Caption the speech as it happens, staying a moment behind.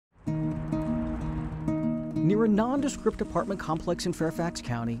Near a nondescript apartment complex in Fairfax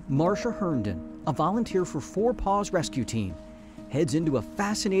County, Marcia Herndon, a volunteer for Four Paws Rescue Team, heads into a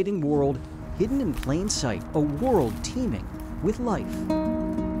fascinating world hidden in plain sight, a world teeming with life.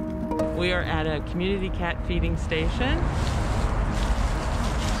 We are at a community cat feeding station.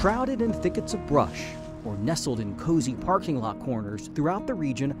 Shrouded in thickets of brush or nestled in cozy parking lot corners throughout the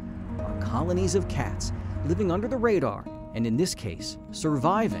region are colonies of cats living under the radar and, in this case,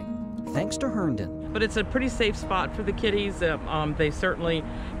 surviving thanks to Herndon. But it's a pretty safe spot for the kitties. They certainly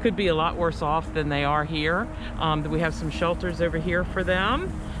could be a lot worse off than they are here. We have some shelters over here for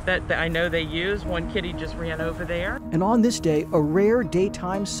them that I know they use. One kitty just ran over there. And on this day, a rare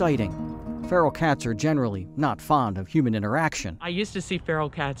daytime sighting. Feral cats are generally not fond of human interaction. I used to see feral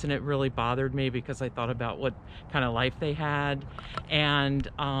cats and it really bothered me because I thought about what kind of life they had, and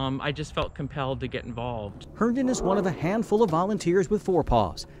I just felt compelled to get involved. Herndon is one of a handful of volunteers with Four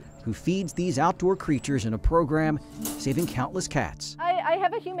Paws who feeds these outdoor creatures in a program saving countless cats. I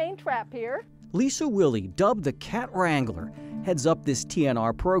have a humane trap here. Lisa Willie, dubbed the Cat Wrangler, heads up this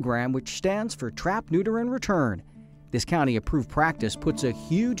TNR program, which stands for Trap, Neuter, and Return. This county-approved practice puts a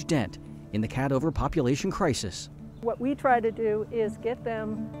huge dent in the cat overpopulation crisis. What we try to do is get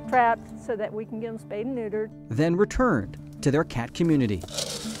them trapped so that we can get them spayed and neutered. Then returned to their cat community,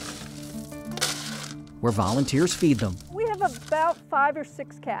 where volunteers feed them. We have about 5 or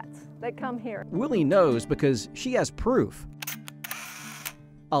 6 cats that come here. Willie knows because she has proof.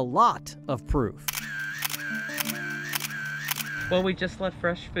 A lot of proof. Well, we just left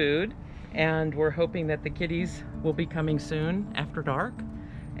fresh food and we're hoping that the kitties will be coming soon after dark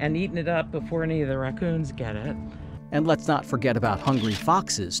and eating it up before any of the raccoons get it. And let's not forget about hungry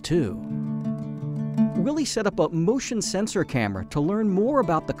foxes, too. Willie set up a motion sensor camera to learn more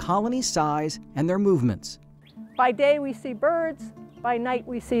about the colony's size and their movements. By day we see birds, by night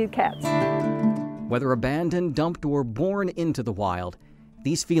we see cats. Whether abandoned, dumped, or born into the wild,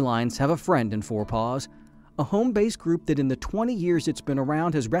 these felines have a friend in Four Paws, a home-based group that in the 20 years it's been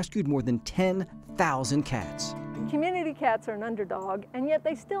around has rescued more than 10,000 cats. Community cats are an underdog, and yet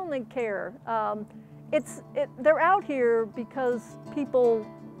they still need care. They're out here because people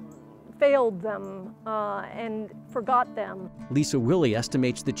failed them and forgot them. Lisa Willie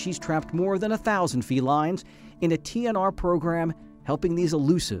estimates that she's trapped more than 1,000 felines in a TNR program helping these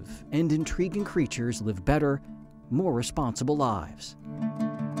elusive and intriguing creatures live better, more responsible lives.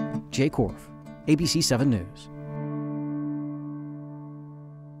 Jay Korf, ABC 7 News.